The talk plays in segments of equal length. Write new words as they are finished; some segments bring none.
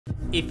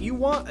If you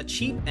want a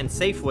cheap and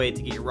safe way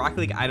to get your Rocket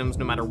League items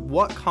no matter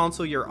what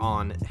console you're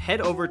on,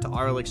 head over to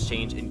RL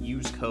Exchange and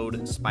use code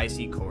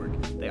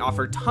spicycorg. They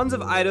offer tons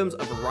of items,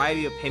 a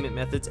variety of payment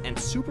methods, and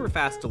super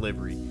fast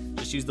delivery.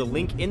 Just use the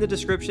link in the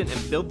description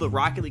and build the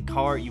Rocket League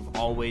car you've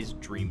always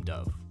dreamed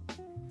of.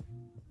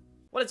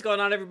 What is going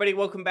on, everybody?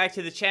 Welcome back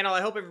to the channel.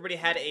 I hope everybody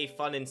had a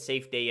fun and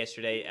safe day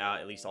yesterday,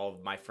 at least all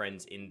of my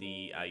friends in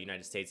the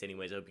United States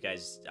anyways. I hope you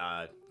guys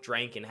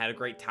drank and had a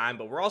great time,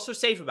 but we're also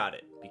safe about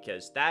it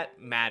because that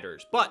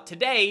matters. But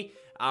today,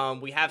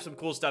 we have some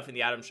cool stuff in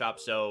the item shop.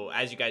 So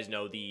as you guys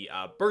know, the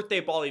birthday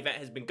ball event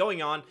has been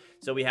going on.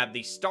 So we have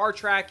the Star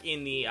Track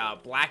in the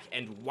black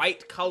and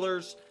white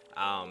colors.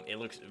 It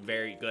looks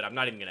very good. I'm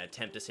not even gonna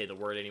attempt to say the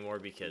word anymore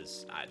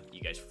because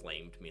you guys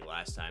flamed me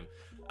last time.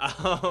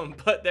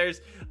 But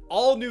there's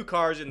all new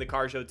cars in the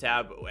car show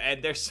tab,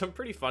 and there's some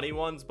pretty funny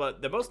ones,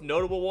 but the most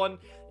notable one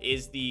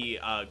is the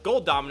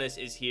gold Dominus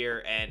is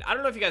here. And I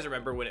don't know if you guys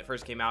remember when it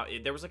first came out,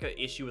 there was like an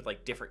issue with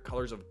like different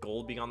colors of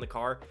gold being on the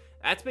car.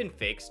 That's been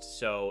fixed,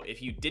 so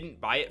if you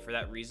didn't buy it for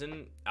that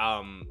reason,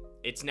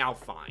 it's now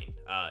fine.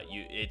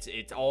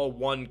 It's all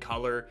one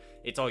color,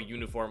 it's all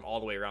uniform all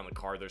the way around the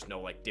car. There's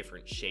no like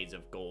different shades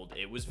of gold.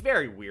 It was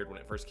very weird when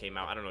it first came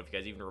out. I don't know if you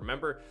guys even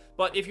remember,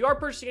 but if you are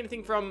purchasing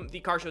anything from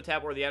the car show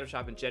tab or the item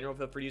shop in general,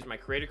 feel free to use my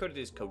creator code. It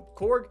is code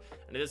Corg,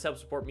 and it does help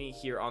support me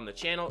here on the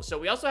channel. So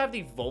we also have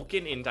the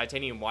Vulcan in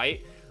titanium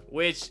white,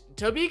 which,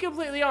 to be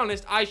completely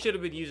honest, I should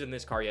have been using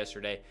this car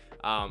yesterday.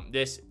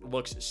 This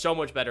looks so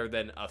much better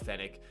than a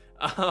Fennec.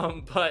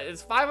 But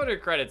it's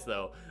 500 credits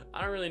though.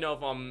 I don't really know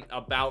if I'm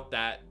about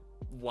that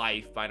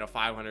life buying a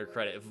 500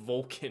 credit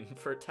Vulcan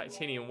for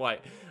titanium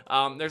white.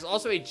 There's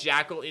also a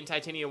Jackal in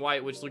titanium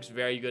white, which looks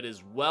very good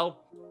as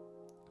well.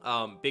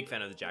 Big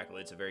fan of the Jackal.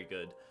 It's a very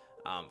good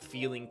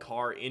feeling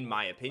car in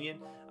my opinion.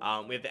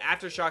 We have the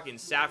Aftershock in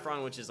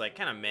saffron, which is like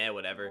kind of meh,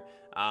 whatever.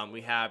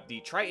 We have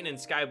the Triton in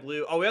sky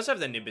blue. Oh, we also have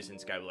the Nimbus in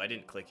sky blue. I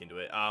didn't click into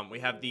it. We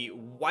have the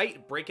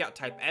white Breakout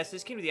Type S.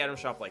 This came to the item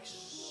shop like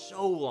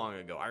so long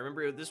ago. I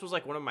remember this was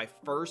like one of my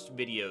first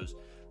videos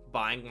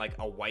buying like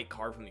a white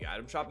car from the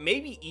item shop,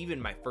 maybe even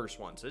my first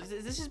one. So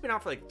this has been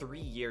out for like 3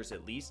 years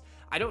at least.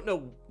 I don't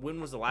know when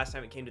was the last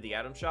time it came to the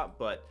item shop,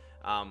 but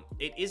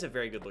it is a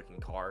very good looking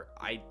car.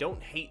 I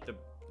don't hate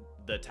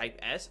the Type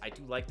S. I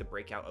do like the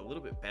Breakout a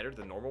little bit better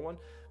than the normal one,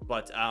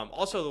 but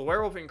also the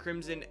Werewolf in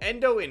crimson,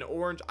 Endo in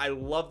orange. I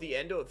love the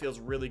Endo, it feels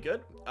really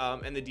good,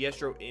 and the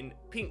Diestro in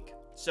pink.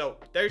 So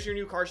there's your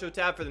new car show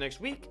tab for the next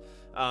week.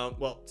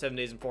 Well, 7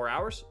 days and 4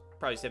 hours,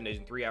 probably 7 days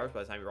and 3 hours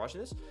by the time you're watching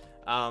this.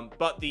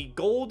 But the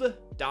gold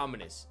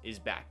Dominus is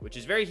back, which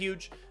is very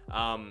huge.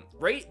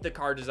 Rate the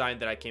car design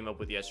that I came up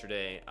with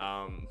yesterday.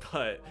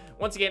 But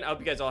once again, I hope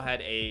you guys all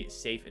had a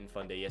safe and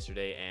fun day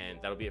yesterday, and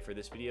that'll be it for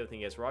this video.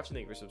 Thank you guys for watching.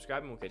 Thank you for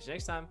subscribing. We'll catch you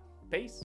next time. Peace.